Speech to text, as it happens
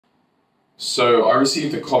So I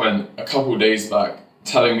received a comment a couple of days back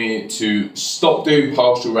telling me to stop doing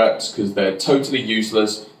partial reps because they're totally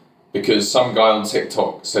useless because some guy on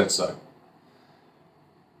TikTok said so.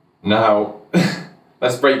 Now,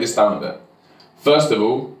 let's break this down a bit. First of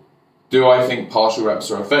all, do I think partial reps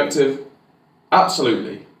are effective?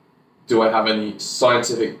 Absolutely. Do I have any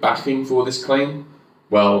scientific backing for this claim?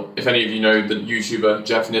 Well, if any of you know the YouTuber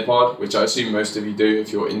Jeff Nippard, which I assume most of you do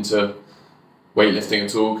if you're into weightlifting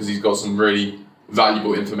at all, because he's got some really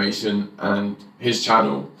valuable information, and his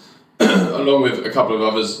channel, along with a couple of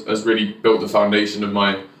others, has really built the foundation of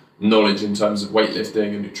my knowledge in terms of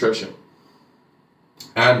weightlifting and nutrition.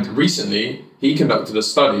 And recently, he conducted a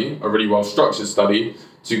study, a really well-structured study,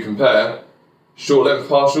 to compare short-length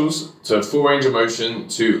partials to full range of motion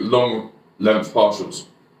to long-length partials.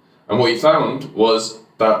 And what he found was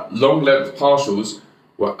that long-length partials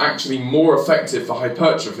were actually more effective for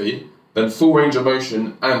hypertrophy than full range of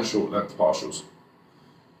motion and short-length partials.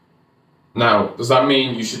 Now, does that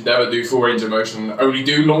mean you should never do full range of motion and only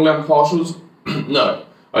do long-length partials? No.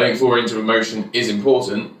 I think full range of motion is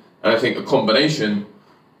important, and I think a combination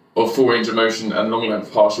of full range of motion and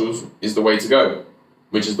long-length partials is the way to go,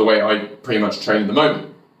 which is the way I pretty much train at the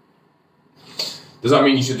moment. Does that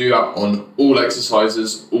mean you should do that on all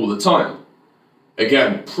exercises all the time?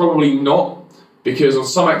 Again, probably not, because on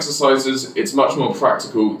some exercises it's much more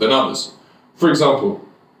practical than others. For example,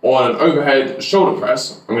 on an overhead shoulder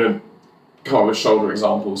press, I'm going to come up with shoulder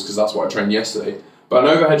examples because that's what I trained yesterday, but an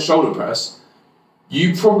overhead shoulder press,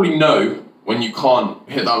 you probably know when you can't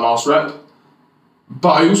hit that last rep,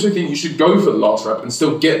 but I also think you should go for the last rep and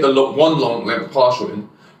still get the one long length partial in,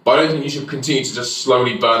 but I don't think you should continue to just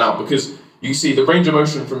slowly burn out, because you see the range of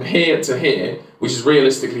motion from here to here, which is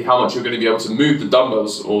realistically how much you're going to be able to move the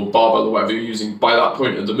dumbbells or barbell or whatever you're using by that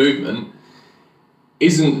point of the movement,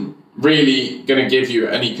 isn't really going to give you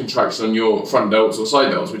any contraction on your front delts or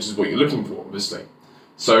side delts, which is what you're looking for, obviously.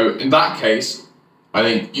 So in that case, I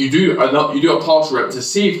think you do a partial rep to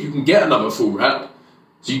see if you can get another full rep.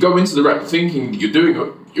 So you go into the rep thinking you're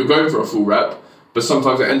going for a full rep, but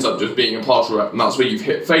sometimes it ends up just being a partial rep, and that's where you've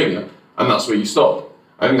hit failure, and that's where you stop.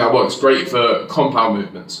 I think that works great for compound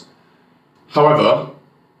movements. However,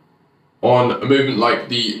 on a movement like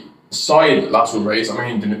the side lateral raise, I'm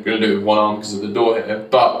only going to do it with one arm because of the door here,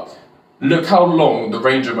 but look how long the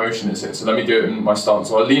range of motion is here. So let me do it in my stance.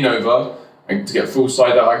 So I lean over and to get full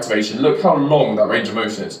side delt activation. Look how long that range of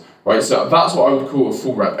motion is, right? So that's what I would call a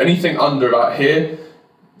full rep. Anything under that here,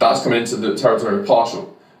 that's coming into the territory of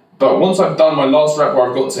partial. But once I've done my last rep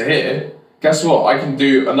where I've got to here, guess what? I can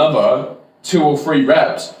do another 2 or 3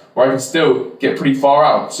 reps where I can still get pretty far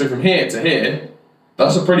out. So from here to here,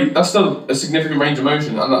 that's still a significant range of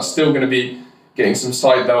motion, and that's still going to be getting some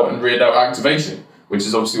side delt and rear delt activation, which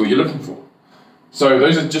is obviously what you're looking for. So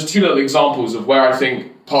those are just 2 little examples of where I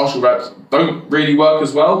think partial reps don't really work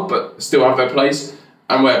as well, but still have their place,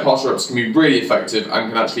 and where partial reps can be really effective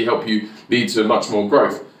and can actually help you lead to much more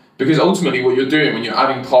growth. Because ultimately what you're doing when you're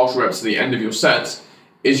adding partial reps to the end of your sets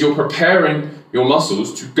is you're preparing your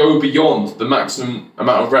muscles to go beyond the maximum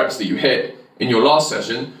amount of reps that you hit in your last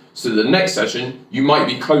session, so the next session you might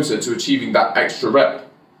be closer to achieving that extra rep.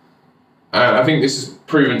 And I think this is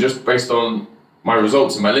proven just based on my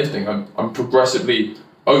results in my lifting. I'm progressively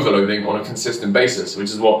overloading on a consistent basis,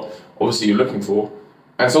 which is what obviously you're looking for.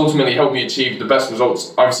 And it's ultimately helped me achieve the best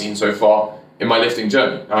results I've seen so far in my lifting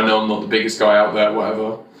journey. I know I'm not the biggest guy out there,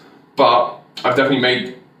 whatever, but I've definitely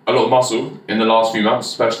made a lot of muscle in the last few months,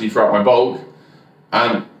 especially throughout my bulk.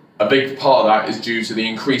 And a big part of that is due to the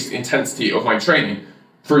increased intensity of my training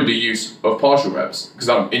through the use of partial reps, because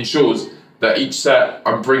that ensures that each set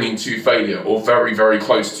I'm bringing to failure, or very, very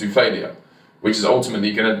close to failure, which is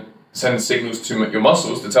ultimately going to send signals to your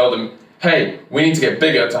muscles to tell them, hey, we need to get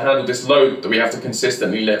bigger to handle this load that we have to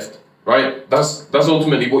consistently lift, right? That's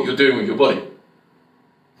ultimately what you're doing with your body.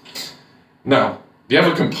 Now, the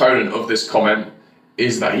other component of this comment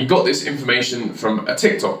is that he got this information from a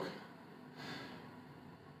TikTok.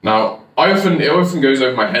 Now, it often goes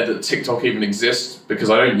over my head that TikTok even exists because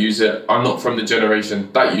I don't use it. I'm not from the generation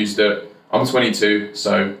that used it. I'm 22,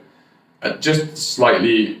 so just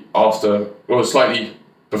slightly after, or slightly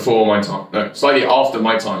before my time, no, slightly after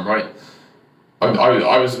my time, right?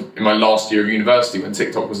 I was in my last year of university when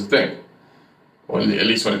TikTok was a thing, or at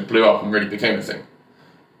least when it blew up and really became a thing.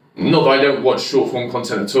 Not that I don't watch short form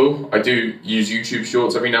content at all. I do use YouTube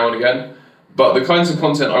Shorts every now and again, but the kinds of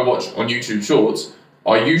content I watch on YouTube Shorts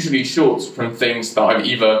are usually shorts from things that I've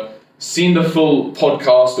either seen the full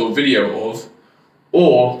podcast or video of,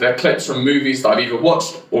 or they're clips from movies that I've either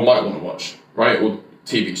watched or might want to watch, right? Or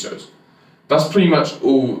TV shows. That's pretty much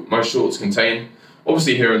all my shorts contain.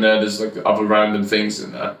 Obviously here and there there's like other random things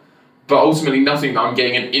in there, but ultimately nothing that I'm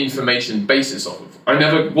getting an information basis off of. I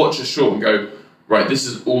never watch a short and go, right, this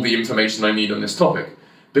is all the information I need on this topic,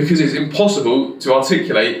 because it's impossible to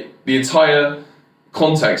articulate the entire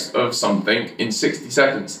context of something in 60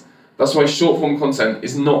 seconds. That's why short form content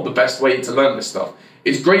is not the best way to learn this stuff.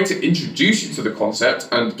 It's great to introduce you to the concept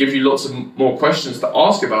and give you lots of more questions to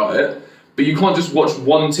ask about it, but you can't just watch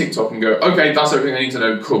one TikTok and go, okay, that's everything I need to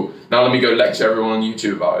know, cool. Now let me go lecture everyone on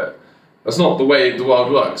YouTube about it. That's not the way the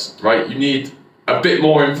world works, right? You need a bit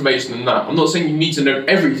more information than that. I'm not saying you need to know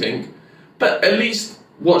everything, but at least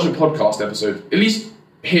watch a podcast episode. At least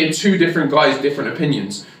hear two different guys' different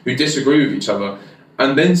opinions who disagree with each other,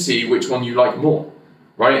 and then see which one you like more,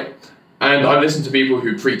 right? And I listen to people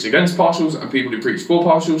who preach against partials and people who preach for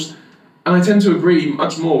partials, and I tend to agree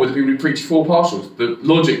much more with the people who preach for partials. The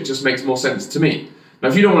logic just makes more sense to me. Now,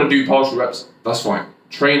 if you don't want to do partial reps, that's fine.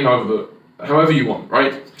 Train however you want,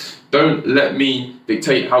 right? Don't let me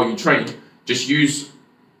dictate how you train. Just use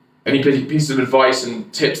any piece of advice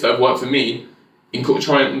and tips that have worked for me.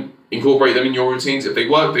 Try and incorporate them in your routines. If they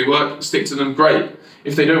work, they work. Stick to them, great.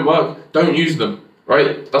 If they don't work, don't use them.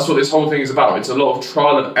 Right? That's what this whole thing is about. It's a lot of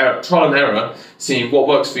trial and error, seeing what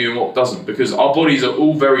works for you and what doesn't, because our bodies are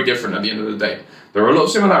all very different at the end of the day. There are a lot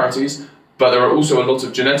of similarities, but there are also a lot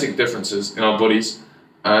of genetic differences in our bodies,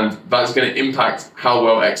 and that's going to impact how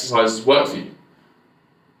well exercises work for you.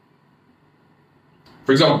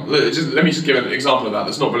 For example, let me just give an example of that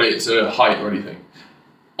that's not related to height or anything.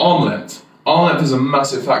 Arm length. Arm length is a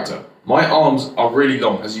massive factor. My arms are really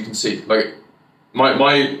long, as you can see. Like,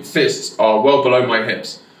 my fists are well below my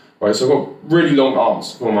hips, right? So I've got really long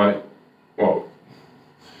arms for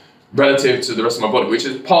relative to the rest of my body, which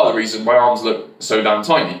is part of the reason my arms look so damn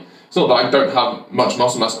tiny. It's not that I don't have much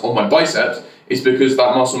muscle mass on my biceps, it's because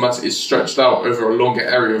that muscle mass is stretched out over a longer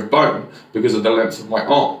area of bone because of the length of my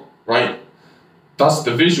arm, right? That's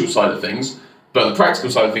the visual side of things, but the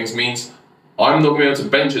practical side of things means I'm not going to be able to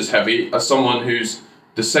bench as heavy as someone who's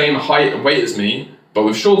the same height and weight as me, but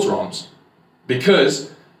with shorter arms.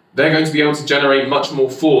 Because they're going to be able to generate much more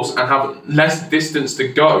force and have less distance to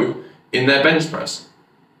go in their bench press.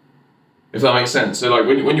 If that makes sense. So like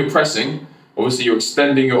when you're pressing, obviously you're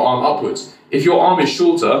extending your arm upwards. If your arm is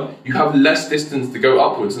shorter, you have less distance to go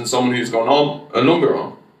upwards than someone who's got a longer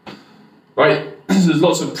arm. Right? So there's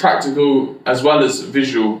lots of practical as well as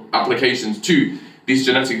visual applications to these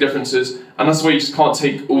genetic differences, and that's why you just can't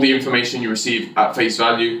take all the information you receive at face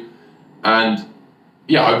value. And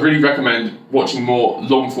yeah, I really recommend watching more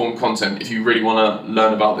long-form content if you really want to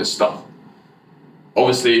learn about this stuff.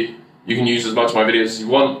 Obviously, you can use as much of my videos as you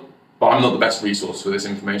want, but I'm not the best resource for this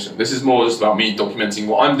information. This is more just about me documenting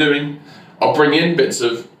what I'm doing. I'll bring in bits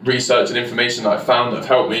of research and information that I've found that have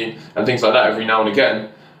helped me and things like that every now and again.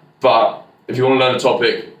 But if you want to learn a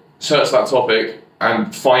topic, search that topic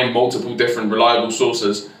and find multiple different reliable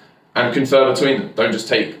sources and confer between them. Don't just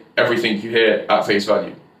take everything you hear at face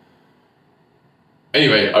value.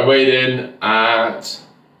 Anyway, I weighed in at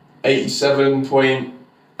 87.8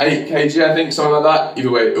 kg, I think, something like that.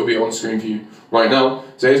 Either way, it'll be on screen for you right now.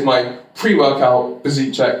 So here's my pre-workout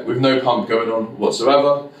physique check with no pump going on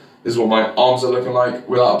whatsoever. This is what my arms are looking like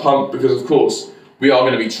without a pump, because of course, we are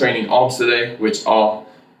going to be training arms today, which are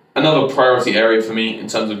another priority area for me in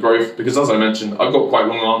terms of growth, because as I mentioned, I've got quite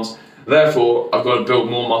long arms. Therefore, I've got to build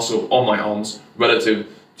more muscle on my arms relative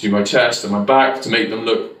to my chest and my back to make them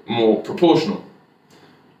look more proportional.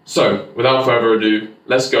 So, without further ado,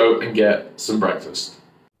 let's go and get some breakfast.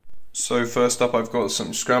 So first up, I've got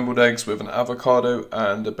some scrambled eggs with an avocado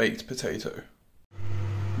and a baked potato.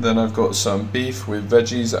 Then I've got some beef with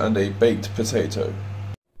veggies and a baked potato.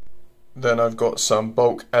 Then I've got some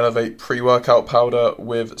Bulk Elevate pre-workout powder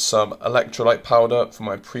with some electrolyte powder for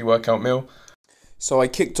my pre-workout meal. So I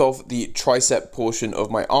kicked off the tricep portion of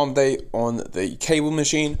my arm day on the cable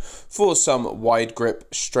machine for some wide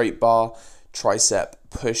grip straight bar tricep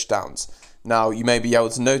push downs. Now you may be able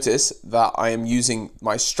to notice that I am using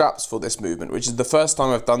my straps for this movement, which is the first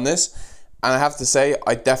time I've done this, and I have to say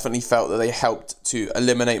I definitely felt that they helped to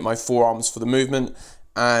eliminate my forearms for the movement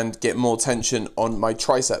and get more tension on my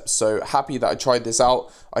triceps. So happy that I tried this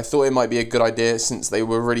out. I thought it might be a good idea since they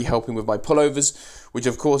were really helping with my pullovers, which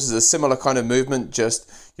of course is a similar kind of movement,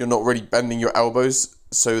 just you're not really bending your elbows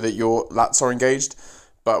so that your lats are engaged,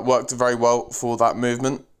 but worked very well for that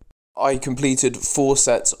movement. I completed 4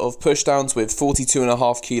 sets of pushdowns with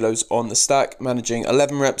 42.5 kilos on the stack, managing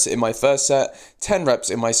 11 reps in my first set, 10 reps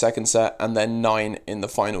in my second set, and then 9 in the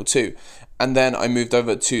final 2. And then I moved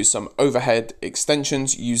over to some overhead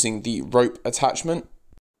extensions using the rope attachment.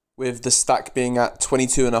 with the stack being at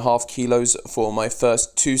 22.5 kilos for my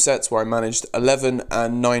first 2 sets, where I managed 11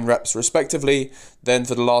 and 9 reps respectively. Then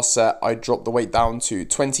for the last set, I dropped the weight down to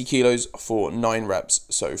 20 kilos for 9 reps.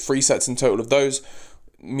 So 3 sets in total of those,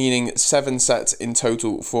 meaning 7 sets in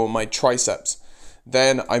total for my triceps.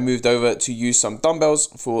 Then I moved over to use some dumbbells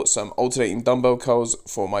for some alternating dumbbell curls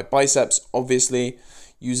for my biceps, obviously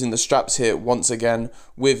using the straps here once again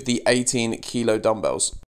with the 18 kilo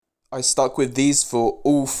dumbbells. I stuck with these for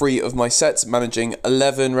all 3 of my sets, managing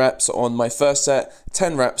 11 reps on my first set,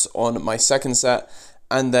 10 reps on my second set,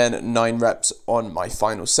 and then 9 reps on my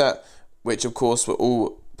final set, which of course were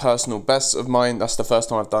all personal bests of mine. That's the first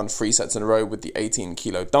time I've done 3 sets in a row with the 18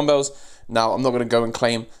 kilo dumbbells. Now, I'm not going to go and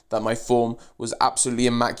claim that my form was absolutely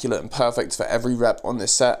immaculate and perfect for every rep on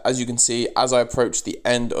this set. As you can see, as I approach the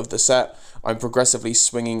end of the set, I'm progressively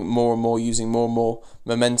swinging more and more, using more and more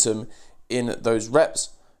momentum in those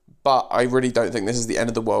reps. But I really don't think this is the end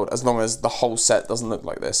of the world as long as the whole set doesn't look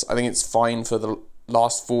like this. I think it's fine for the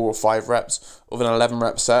last 4 or 5 reps of an 11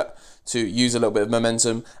 rep set to use a little bit of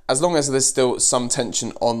momentum, as long as there's still some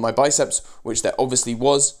tension on my biceps, which there obviously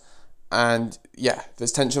was. And yeah,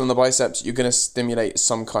 there's tension on the biceps, you're going to stimulate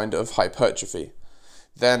some kind of hypertrophy.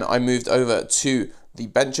 Then I moved over to the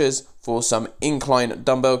benches for some incline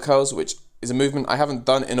dumbbell curls, which is a movement I haven't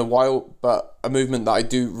done in a while, but a movement that I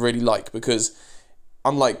do really like, because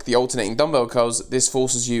unlike the alternating dumbbell curls, this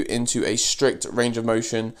forces you into a strict range of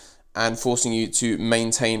motion and forcing you to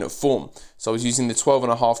maintain form. So I was using the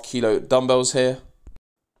 12.5 kilo dumbbells here,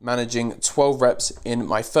 managing 12 reps in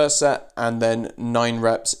my first set and then 9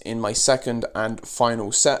 reps in my second and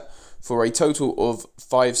final set, for a total of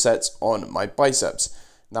 5 sets on my biceps.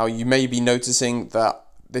 Now you may be noticing that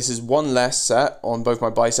this is one less set on both my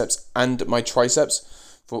biceps and my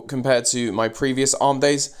triceps compared to my previous arm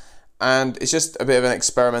days. And it's just a bit of an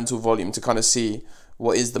experimental volume to kind of see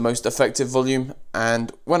what is the most effective volume.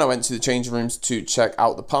 And when I went to the changing rooms to check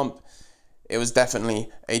out the pump, it was definitely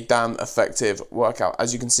a damn effective workout.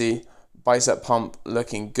 As you can see, bicep pump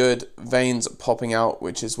looking good, veins popping out,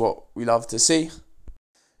 which is what we love to see.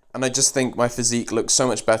 And I just think my physique looks so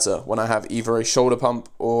much better when I have either a shoulder pump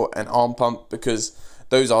or an arm pump, because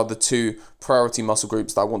those are the 2 priority muscle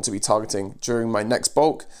groups that I want to be targeting during my next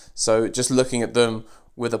bulk. So just looking at them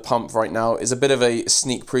with a pump right now is a bit of a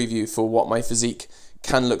sneak preview for what my physique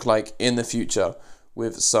can look like in the future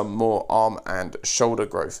with some more arm and shoulder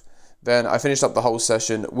growth. Then I finished up the whole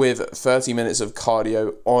session with 30 minutes of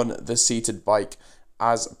cardio on the seated bike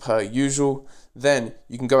as per usual. Then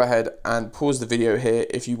you can go ahead and pause the video here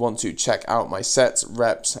if you want to check out my sets,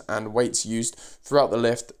 reps and weights used throughout the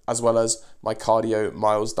lift, as well as my cardio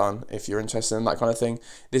miles done if you're interested in that kind of thing.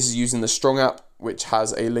 This is using the Strong app, which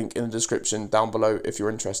has a link in the description down below if you're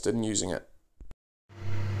interested in using it.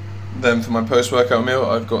 Then for my post-workout meal,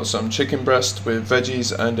 I've got some chicken breast with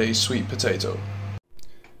veggies and a sweet potato.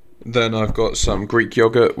 Then I've got some Greek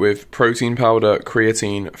yogurt with protein powder,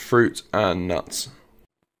 creatine, fruit and nuts.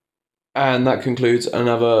 And that concludes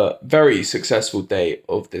another very successful day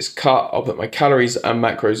of this cut. I'll put my calories and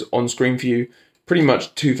macros on screen for you. Pretty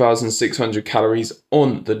much 2,600 calories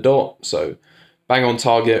on the dot, so bang on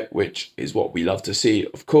target, which is what we love to see,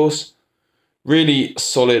 of course. Really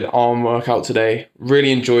solid arm workout today.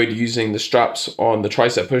 Really enjoyed using the straps on the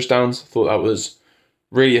tricep pushdowns. Thought that was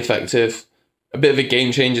really effective. A bit of a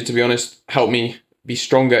game changer, to be honest. Helped me be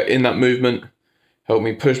stronger in that movement. Helped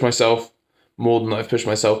me push myself more than I've pushed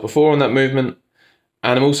myself before on that movement.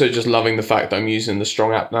 And I'm also just loving the fact that I'm using the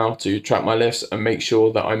Strong app now to track my lifts and make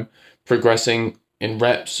sure that I'm progressing in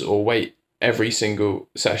reps or weight every single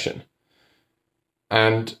session.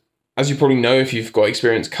 And as you probably know, if you've got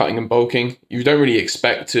experience cutting and bulking, you don't really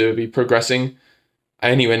expect to be progressing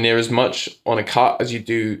anywhere near as much on a cut as you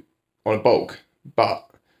do on a bulk. But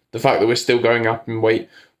the fact that we're still going up in weight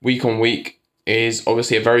week on week is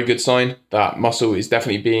obviously a very good sign that muscle is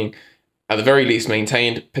definitely being, at the very least,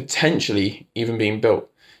 maintained, potentially even being built.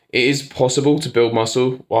 It is possible to build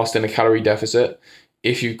muscle whilst in a calorie deficit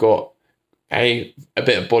if you've got A, a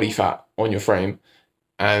bit of body fat on your frame,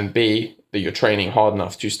 and B, that you're training hard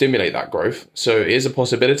enough to stimulate that growth. So it is a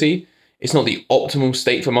possibility. It's not the optimal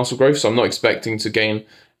state for muscle growth, so I'm not expecting to gain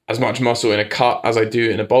as much muscle in a cut as I do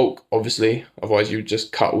in a bulk, obviously, otherwise you would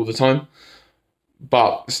just cut all the time.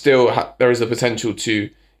 But still, there is the potential to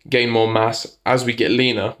gain more mass as we get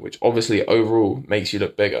leaner, which obviously overall makes you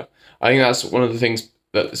look bigger. I think that's one of the things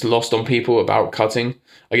that's lost on people about cutting.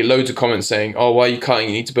 I get loads of comments saying, oh, why are you cutting?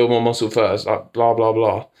 You need to build more muscle first, like blah, blah,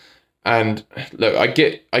 blah. And look, I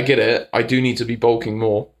get it. I do need to be bulking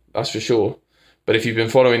more, that's for sure. But if you've been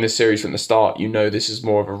following this series from the start, you know this is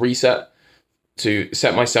more of a reset to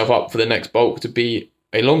set myself up for the next bulk to be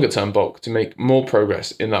a longer term bulk to make more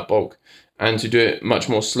progress in that bulk and to do it much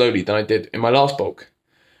more slowly than I did in my last bulk.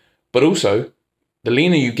 But also, the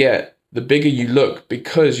leaner you get, the bigger you look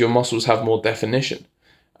because your muscles have more definition.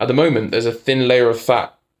 At the moment, there's a thin layer of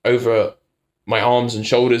fat over my arms and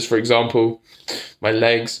shoulders, for example, my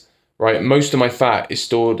legs, right? Most of my fat is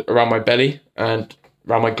stored around my belly and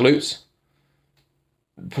around my glutes.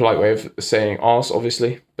 Polite way of saying arse,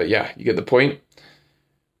 obviously, but yeah, you get the point.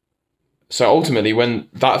 So ultimately, when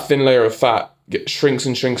that thin layer of fat shrinks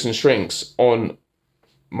and shrinks and shrinks on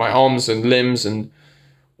my arms and limbs and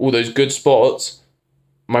all those good spots,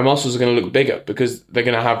 my muscles are going to look bigger because they're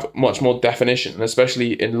going to have much more definition, and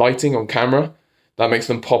especially in lighting on camera, that makes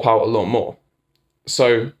them pop out a lot more.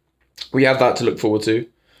 So we have that to look forward to.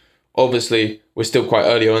 Obviously, we're still quite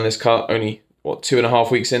early on in this cut, only,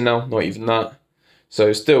 2.5 weeks in now, not even that.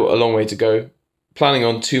 So still a long way to go. Planning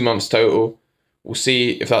on 2 months total. We'll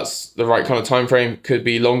see if that's the right kind of time frame. Could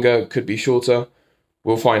be longer, could be shorter.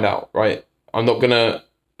 We'll find out, right? I'm not going to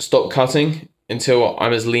stop cutting until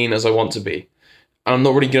I'm as lean as I want to be. And I'm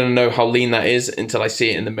not really going to know how lean that is until I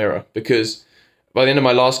see it in the mirror, because by the end of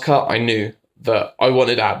my last cut, I knew that I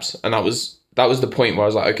wanted abs, and that was the point where I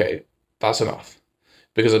was like, okay, that's enough,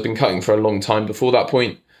 because I've been cutting for a long time before that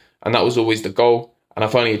point, and that was always the goal, and I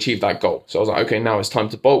finally achieved that goal. So I was like, okay, now it's time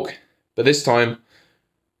to bulk. But this time,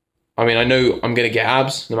 I mean, I know I'm going to get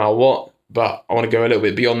abs no matter what, but I want to go a little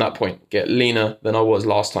bit beyond that point, get leaner than I was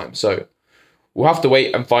last time. So we'll have to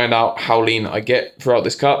wait and find out how lean I get throughout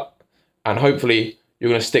this cut, and hopefully you're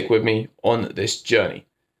going to stick with me on this journey.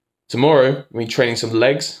 Tomorrow, we'll be training some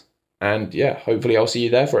legs, and yeah, hopefully I'll see you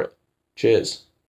there for it. Cheers.